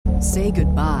Say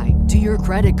goodbye to your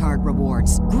credit card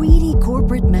rewards. Greedy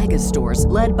corporate mega stores,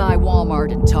 led by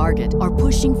Walmart and Target, are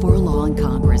pushing for a law in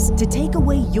Congress to take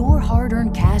away your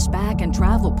hard-earned cash back and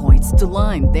travel points to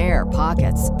line their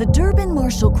pockets. The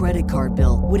Durbin-Marshall credit card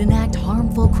bill would enact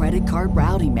harmful credit card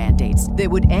routing mandates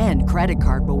that would end credit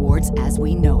card rewards as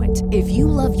we know it. If you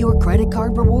love your credit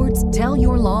card rewards, tell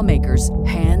your lawmakers,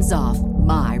 hands off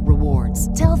my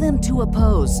rewards. Tell them to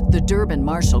oppose the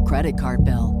Durbin-Marshall credit card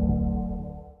bill.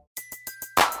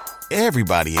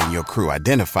 Everybody in your crew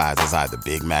identifies as either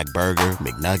Big Mac Burger,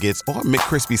 McNuggets, or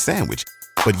McCrispy Sandwich.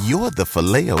 But you're the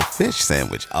Filet-O-Fish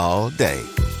Sandwich all day.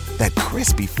 That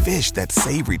crispy fish, that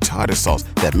savory tartar sauce,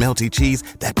 that melty cheese,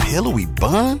 that pillowy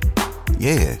bun.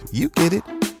 Yeah, you get it.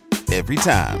 Every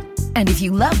time. And if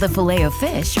you love the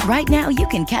Filet-O-Fish, right now you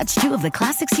can catch two of the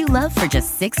classics you love for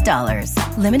just $6.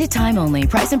 Limited time only.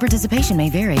 Price and participation may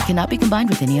vary. Cannot be combined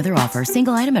with any other offer.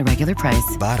 Single item at regular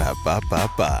price.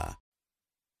 Ba-da-ba-ba-ba.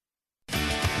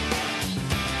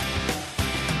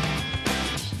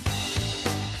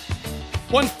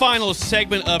 One final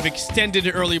segment of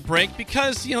extended early break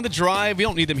because, the drive, we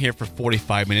don't need them here for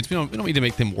 45 minutes. We don't need to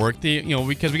make them work,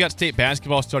 because we got state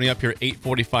basketball starting up here at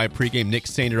 8:45 pregame. Nick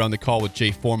Sander on the call with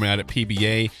Jay Foreman out at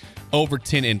PBA.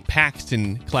 Overton and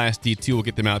Paxton Class D2 will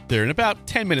get them out there in about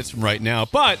 10 minutes from right now.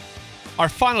 But our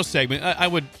final segment,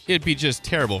 it'd be just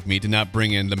terrible of me to not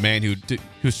bring in the man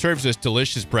who serves us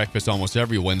delicious breakfast almost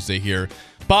every Wednesday here,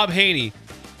 Bob Haney.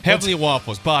 Heavenly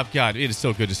Waffles. Bob, God, it is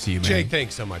so good to see you, man. Jake,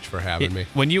 thanks so much for having me.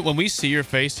 When we see your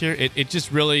face here, it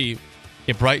just really,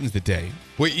 it brightens the day.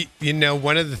 Well,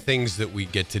 one of the things that we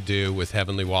get to do with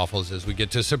Heavenly Waffles is we get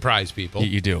to surprise people.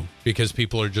 You do. Because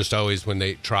people are just always, when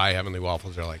they try Heavenly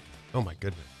Waffles, they're like, oh my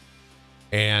goodness.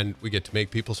 And we get to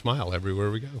make people smile everywhere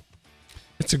we go.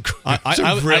 It's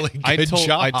a really good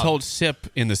job. I told Sip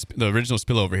in the original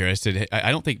Spillover here, I said, hey, I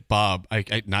don't think Bob,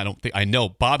 I know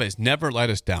Bob has never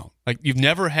let us down. Like, you've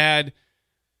never had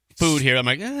food here. I'm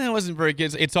like, that wasn't very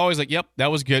good. It's always like, yep, that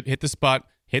was good. Hit the spot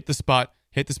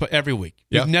every week.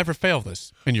 You've never failed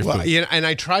us in your food. Yeah, and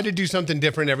I try to do something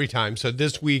different every time. So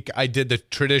this week I did the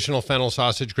traditional fennel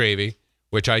sausage gravy,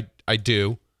 which I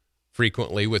do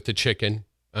frequently with the chicken.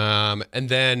 And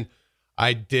then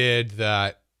I did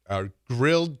the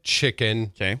grilled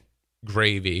chicken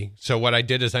gravy. So what I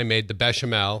did is I made the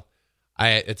bechamel.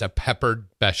 It's a peppered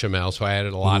bechamel, so I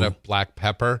added a lot of black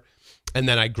pepper. And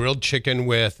then I grilled chicken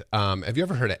with, have you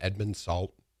ever heard of Edmund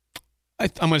salt? I'm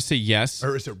going to say yes.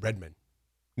 Or is it Redmond?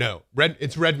 No,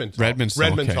 it's Redmond salt.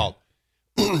 Redmond salt.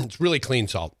 It's really clean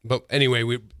salt. But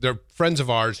anyway, they're friends of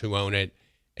ours who own it,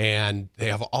 and they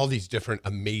have all these different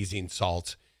amazing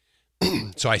salts.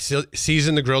 So I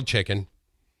seasoned the grilled chicken.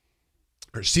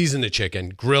 Or season the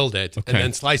chicken, grilled it, and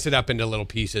then slice it up into little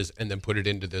pieces, and then put it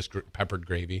into this peppered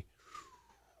gravy.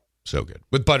 So good.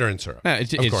 With butter and syrup.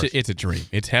 It's a dream.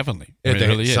 It's heavenly. It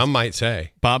really is. Some might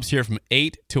say. Bob's here from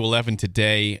 8 to 11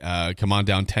 today. Come on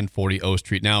down 1040 O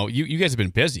Street. Now, you guys have been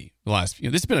busy the last,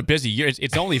 this has been a busy year.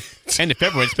 It's only end of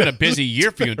February. It's been a busy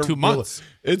year for you in 2 months.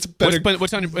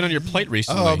 What's on your plate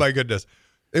recently? Oh, my goodness.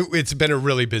 It's been a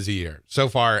really busy year. So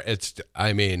far, it's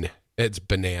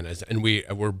bananas, and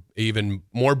we're even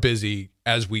more busy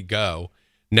as we go.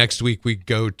 Next week, we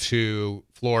go to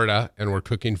Florida, and we're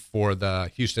cooking for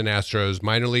the Houston Astros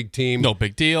minor league team. No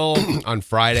big deal. On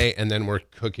Friday, and then we're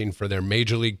cooking for their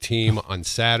major league team on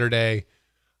Saturday.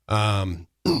 So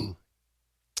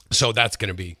that's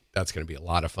gonna be a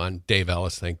lot of fun.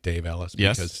 Thank Dave Ellis,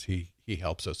 because he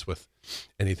helps us with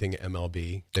anything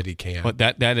MLB that he can. But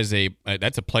that's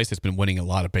a place that's been winning a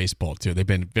lot of baseball too. They've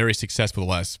been very successful the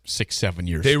last 6-7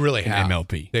 years. They really have.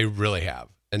 MLB. They really have.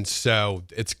 And so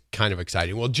it's kind of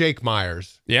exciting. Well, Jake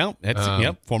Myers. Yeah, that's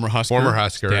former Husker.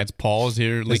 His dad's Paul is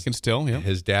here, Lincoln still. Yeah.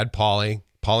 His dad, Paulie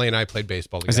and I played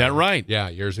baseball together. Is that right? Yeah,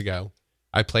 years ago.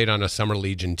 I played on a summer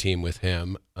legion team with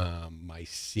him. I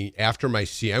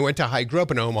grew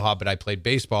up in Omaha, but I played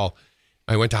baseball.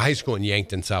 I went to high school in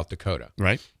Yankton, South Dakota.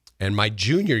 Right. And my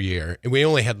junior year, and we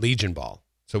only had legion ball,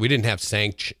 so we didn't have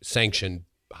sanctioned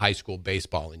high school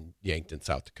baseball in Yankton,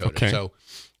 South Dakota. Okay. So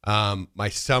my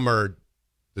summer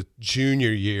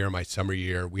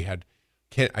year, we had,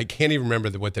 I can't even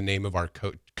remember what the name of our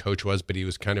coach was, but he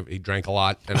drank a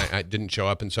lot, and I didn't show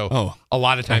up. And so a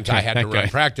lot of times I had to run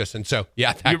practice. And so, you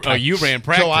ran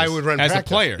practice. So I would run as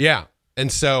practice. A player. Yeah.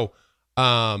 And so,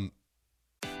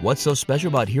 what's so special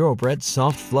about Hero Bread's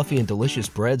soft, fluffy, and delicious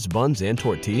breads, buns, and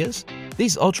tortillas?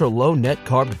 These ultra-low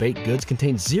net-carb baked goods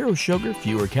contain zero sugar,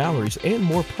 fewer calories, and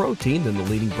more protein than the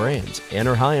leading brands, and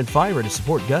are high in fiber to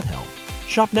support gut health.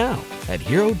 Shop now at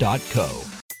Hero.co.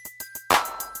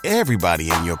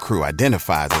 Everybody in your crew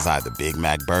identifies as either Big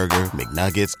Mac Burger,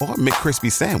 McNuggets, or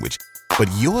McCrispy Sandwich. But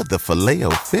you're the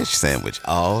Filet-O-Fish Sandwich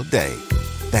all day.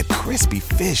 That crispy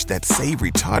fish, that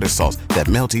savory tartar sauce, that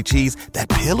melty cheese, that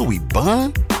pillowy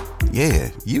bun.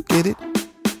 Yeah, you get it.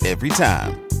 Every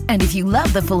time. And if you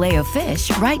love the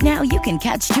Filet-O-Fish, right now you can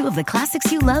catch two of the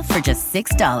classics you love for just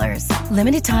 $6.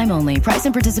 Limited time only. Price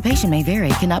and participation may vary.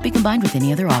 Cannot be combined with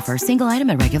any other offer. Single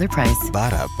item at regular price.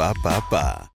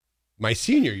 Ba-da-ba-ba-ba. My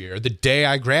senior year, the day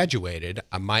I graduated,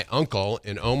 my uncle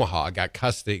in Omaha got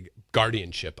custody,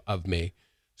 guardianship of me,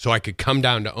 so I could come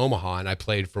down to Omaha, and I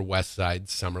played for West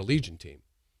Side's Summer Legion team.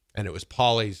 And it was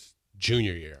Paulie's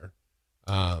junior year,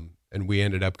 and we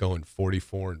ended up going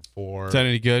 44-4. Is that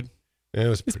any good? Yeah,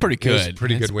 it's pretty good. It was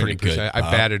pretty It's good winning pretty good, percent. I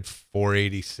batted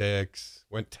 .486,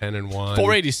 went 10-1.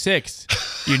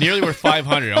 486. You nearly were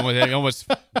 500.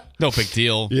 Almost no big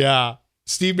deal. Yeah.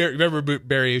 Remember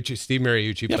Mariucci? Steve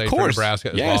Mariucci played for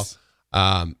Nebraska as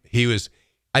well. He was,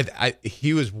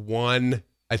 he was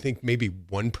I think maybe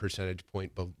 1 percentage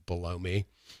point below me.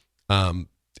 And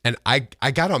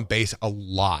I got on base a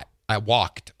lot. I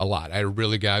walked a lot. I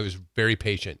was very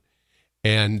patient.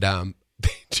 And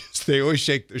they always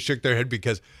shook their head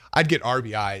because I'd get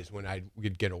RBIs when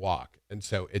we'd get a walk. And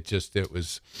so it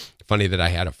was funny that I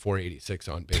had a 486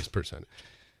 on base percentage.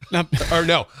 Or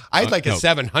no, I had a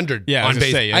 700 on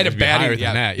base. I had a batting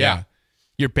than that. Yeah.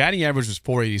 Your batting average was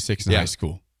 486 in high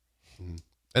school.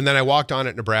 And then I walked on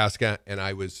at Nebraska, and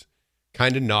I was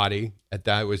kind of naughty at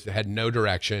that. I had no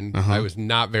direction. I was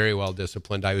not very well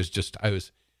disciplined. I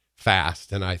was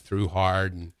fast, and I threw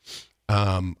hard, and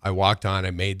I walked on.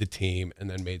 I made the team, and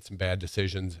then made some bad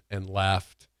decisions and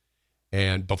left.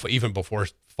 And even before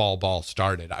fall ball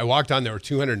started, I walked on. There were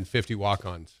 250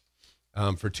 walk-ons.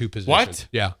 For two positions. What?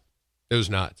 Yeah. It was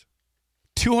nuts.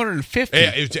 250?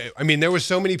 Yeah, there was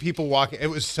so many people walking. It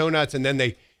was so nuts. And then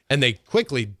they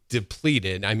quickly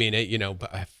depleted.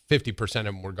 50% of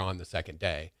them were gone the second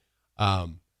day.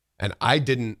 And I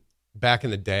didn't, back in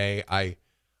the day, I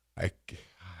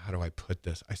how do I put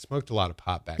this? I smoked a lot of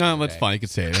pot back in the day. No, that's fine. You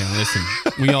could say it. Listen,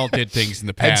 we all did things in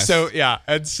the past.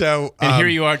 And here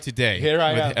you are today. Here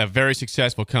I am. With a very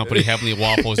successful company. Heavenly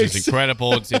Waffles is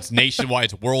incredible. It's nationwide.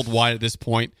 It's worldwide at this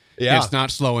point. Yeah. It's not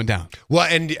slowing down. Well,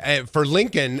 and for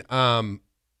Lincoln,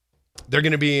 they're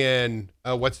going to be in,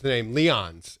 what's the name?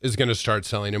 Leon's is going to start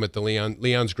selling them at the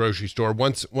Leon's grocery store.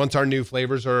 Once our new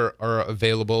flavors are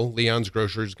available, Leon's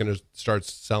grocery is going to start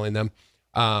selling them.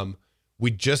 We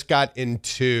just got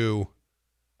into,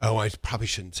 I probably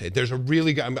shouldn't say it. There's a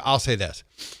really good, I'll say this.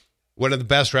 One of the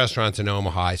best restaurants in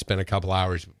Omaha. I spent a couple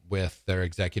hours with their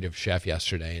executive chef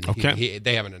yesterday, and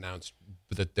they haven't announced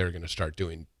that they're going to start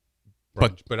doing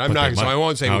brunch. But I'm not, so I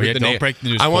won't say the name. Break the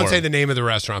news. I won't say the name of the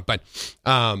restaurant, but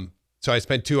so I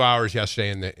spent 2 hours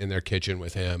yesterday in their kitchen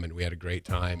with him, and we had a great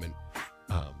time, and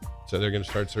so they're going to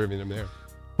start serving them there.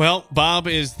 Well, Bob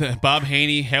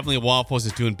Haney, Heavenly Waffles,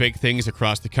 is doing big things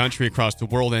across the country, across the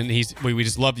world, and we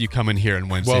just love you coming here on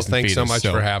Wednesdays. Well, thanks so much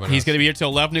for having us. He's going to be here till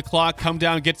 11 o'clock. Come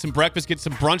down, get some breakfast, get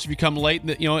some brunch. If you come late,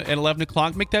 at 11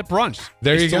 o'clock, make that brunch.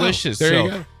 It's delicious. There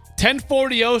you go.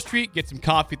 1040 O Street, get some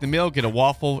coffee at the mill, get a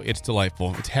waffle. It's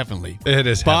delightful. It's heavenly. It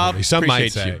is Bob, heavenly. Some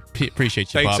might say. You.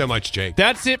 Appreciate you, Thanks Bob. so much, Jake.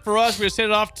 That's it for us. We're going to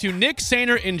send it off to Nick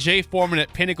Sainer and Jay Foreman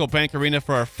at Pinnacle Bank Arena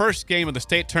for our first game of the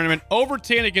state tournament.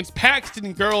 Overton against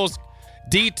Paxton Girls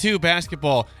D2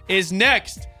 basketball is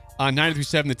next on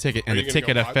 93.7 The Ticket and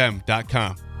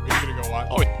theticketfm.com. Are you going to go watch?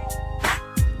 Oh, yeah.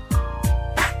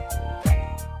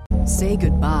 Say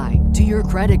goodbye to your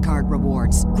credit card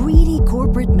rewards. Greedy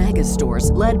corporate mega stores,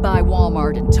 led by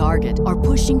Walmart and Target, are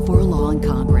pushing for a law in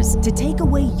Congress to take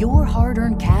away your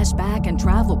hard-earned cash back and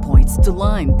travel points to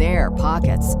line their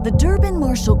pockets. The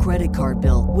Durbin-Marshall credit card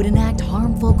bill would enact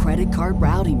harmful credit card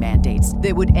routing mandates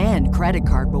that would end credit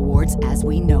card rewards as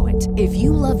we know it. If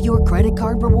you love your credit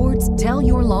card rewards, tell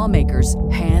your lawmakers,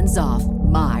 hands off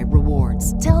my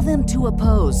rewards. Tell them to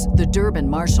oppose the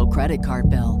Durbin-Marshall credit card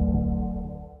bill.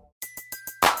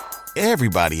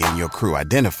 Everybody in your crew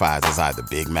identifies as either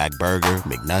Big Mac Burger,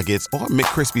 McNuggets, or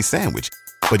McCrispy Sandwich.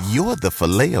 But you're the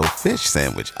Filet-O-Fish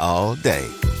Sandwich all day.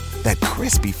 That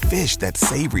crispy fish, that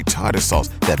savory tartar sauce,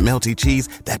 that melty cheese,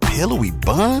 that pillowy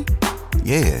bun.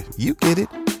 Yeah, you get it.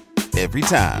 Every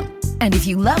time. And if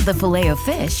you love the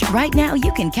Filet-O-Fish, right now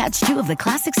you can catch two of the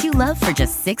classics you love for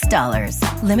just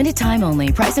 $6. Limited time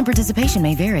only. Price and participation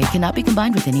may vary. Cannot be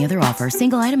combined with any other offer.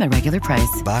 Single item at regular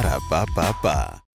price. Ba-da-ba-ba-ba.